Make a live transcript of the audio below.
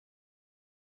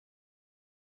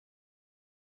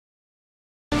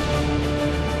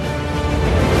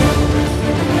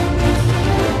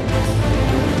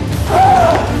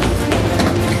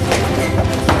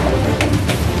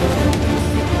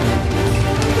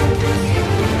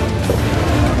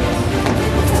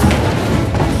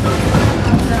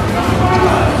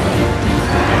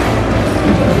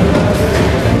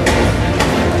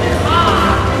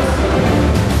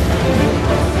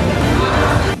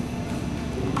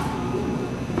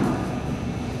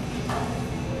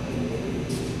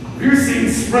Have you seen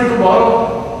Sprinkle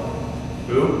Bottle?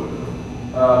 Who?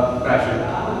 Basher.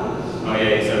 Oh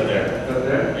yeah, he's out there. Out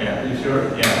there? Yeah. Are you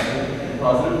sure? Yeah.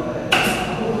 Positive?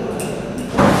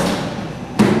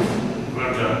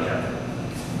 Well done, Captain.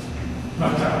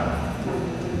 Well done.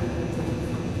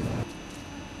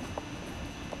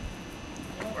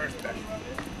 Where's Basher?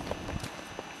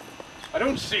 I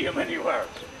don't see him anywhere.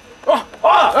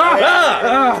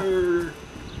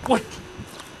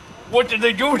 What did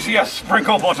they do to you,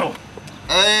 Sprinkle Bottle?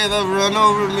 Hey, they've run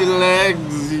over me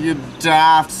legs, you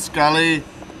daft Scully.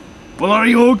 Well, are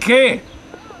you okay?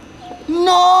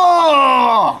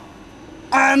 No!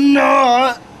 I'm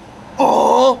not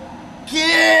okay!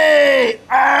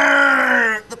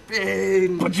 Arr, the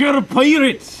pain. But you're a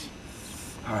pirate.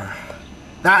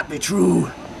 That be true.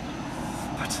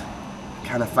 But I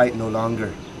can't fight no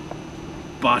longer.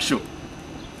 Basho.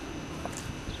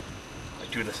 I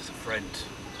do this as a friend.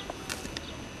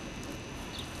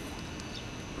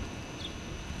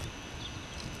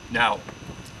 Now,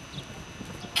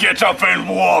 get up and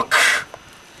walk!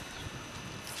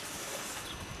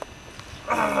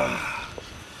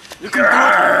 You can do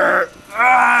it!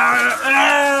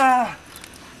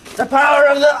 The power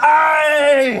of the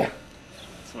eye!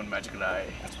 It's one magical eye.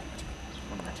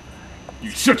 You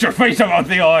shut your face about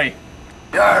the eye!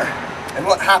 Yarr. And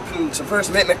what happened to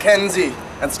First Mate Mackenzie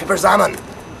and Skipper Salmon?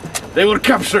 They were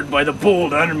captured by the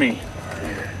bold army.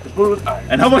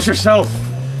 And how about yourself?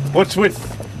 What's with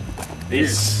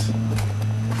this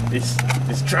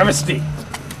travesty?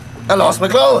 I lost my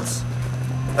clothes.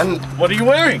 And What are you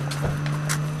wearing?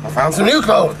 I found some new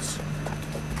clothes.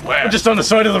 Where? Just on the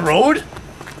side of the road?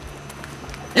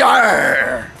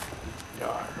 Yarr!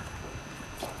 Yar.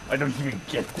 I don't even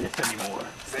get this anymore.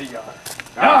 Say yarr.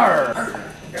 Yar!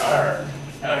 Yar!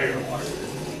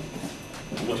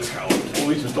 What a coward.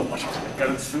 Always was the what?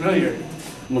 Got it familiar.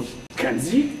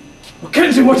 Mackenzie?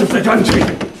 Mackenzie, what have they done to you?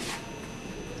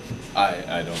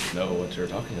 I don't know what you're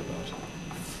talking about.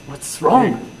 What's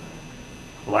wrong?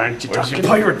 Why aren't you talking? Your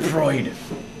pirate pride.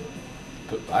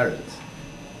 But pirates?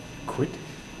 Quit.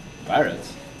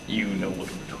 Pirates? You know what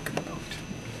we're talking about.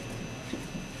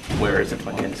 Where is it,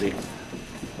 Mackenzie?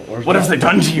 What have they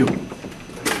done to you?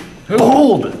 Who?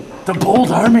 Bold! The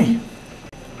bold army!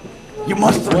 You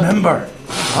must remember.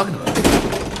 What are you talking about?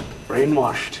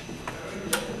 Brainwashed.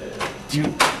 Do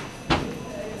you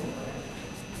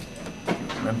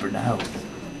remember now?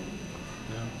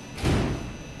 No.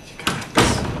 You can't.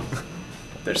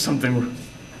 There's something.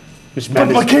 But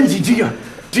Mackenzie, do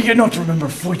you not remember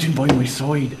fighting by my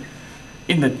side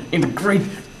in the great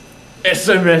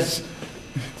SMS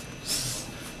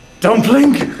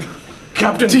dumpling?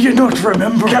 Captain, do you not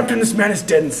remember? Captain, this man is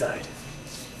dead inside.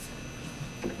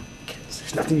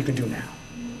 There's nothing you can do now.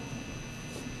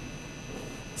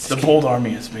 The bold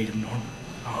army has made him normal.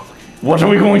 What are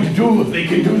we going to do if they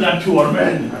can do that to our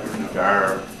men?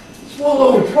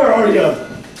 Swallow, where are you?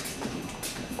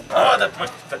 Oh,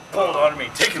 that bold army,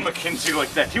 taking Mackenzie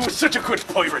like that. He was such a good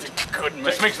pirate.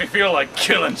 This makes me feel like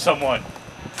killing someone.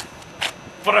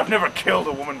 But I've never killed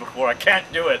a woman before. I can't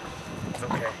do it. It's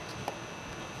okay.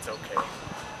 It's okay.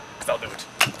 'Cause I'll do it.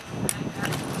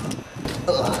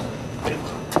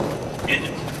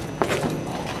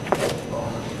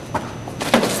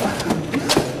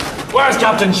 Where's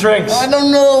Captain Shrinks? I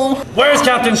don't know. Where's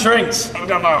Captain Shrinks? I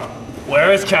don't know.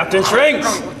 Where is Captain Shrinks?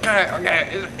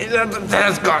 Okay. He's at the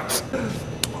desk.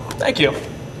 Thank you.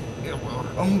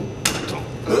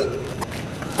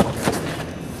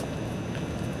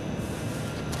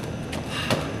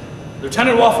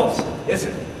 Lieutenant Waffles. Yes,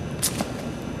 sir.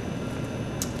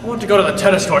 I want to go to the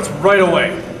tennis courts right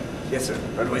away. Yes, sir.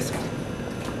 Right away, sir.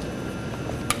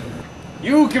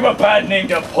 You give a bad name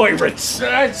to pirates.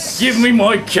 Give me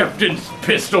my captain's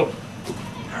pistol.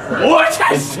 What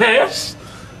is this?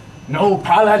 No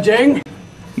pillaging?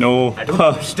 No. I don't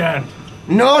understand.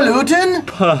 No looting?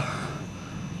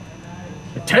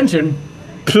 Attention.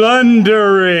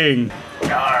 Plundering.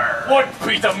 What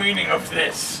be the meaning of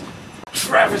this?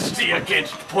 Travesty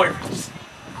against pirates.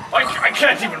 I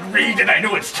can't even read and I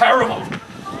know it's terrible.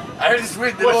 I just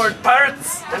with the Lord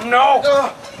Pirates. No.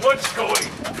 What's going?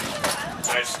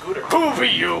 My scooter. Who be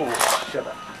you? Shut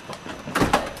up.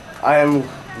 I am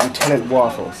Lieutenant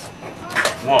Waffles.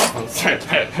 Waffles.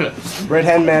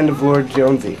 Right-hand man of Lord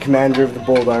Jonesy, commander of the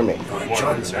bold army.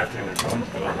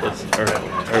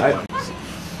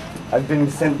 I've been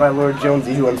sent by Lord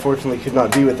Jonesy, who unfortunately could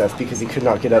not be with us because he could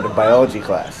not get out of biology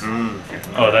class.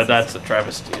 Oh, that's a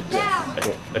travesty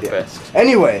at best.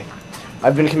 Anyway, we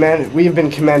have been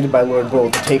commanded by Lord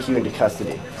Bold to take you into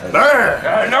custody.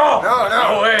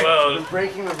 No way. Well,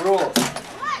 Breaking the rules.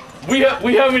 we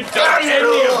haven't done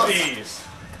any of these.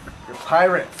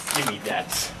 pirates. Give me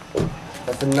that.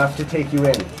 That's enough to take you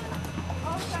in.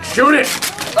 Shoot it!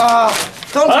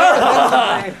 Don't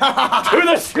hurt me. To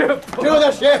the ship! To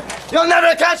the ship. You'll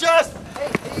never catch us.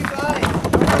 Hey, you guys,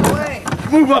 run away.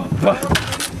 Move up.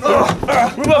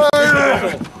 Move up.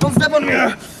 Don't step on me.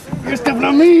 You're stepping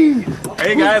on me.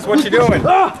 Hey guys, what you doing?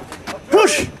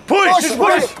 Push. Push. Just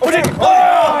push. Push it.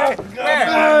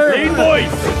 Lead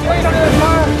boys.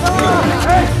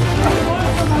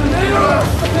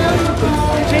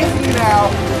 Chasing you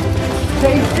now.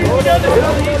 Chasing you.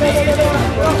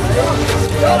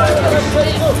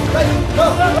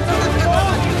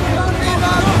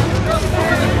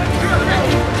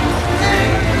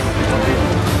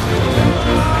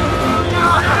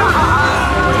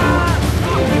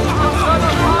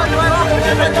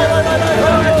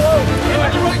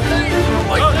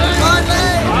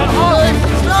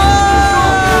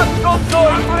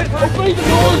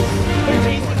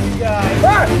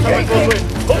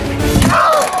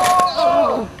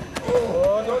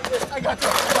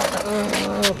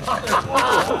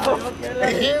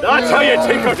 That's how you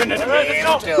take out an enemy.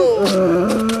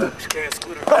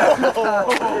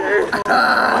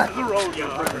 The road,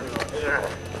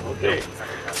 okay.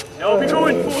 Now we'll be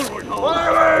going forward.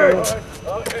 Forward!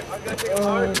 Okay, I'm gonna take a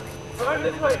hard.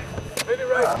 This way. Maybe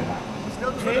right.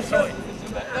 Still this way.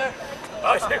 I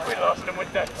think we lost him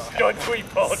with that stud we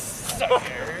pulled.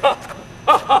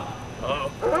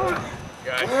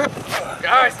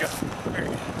 Guys, it's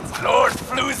Lord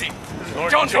Floozy.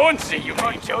 Lord Jonesy, you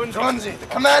mean Jonesy? Jonesy, the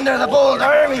commander of the bold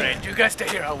army. Right, you guys stay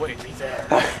here, I'll wait. He's there.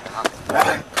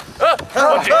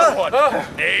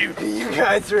 Dave. You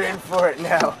guys are in for it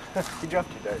now. You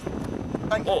dropped your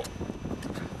dart. Oh.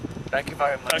 Thank you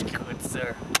very much, good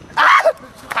sir.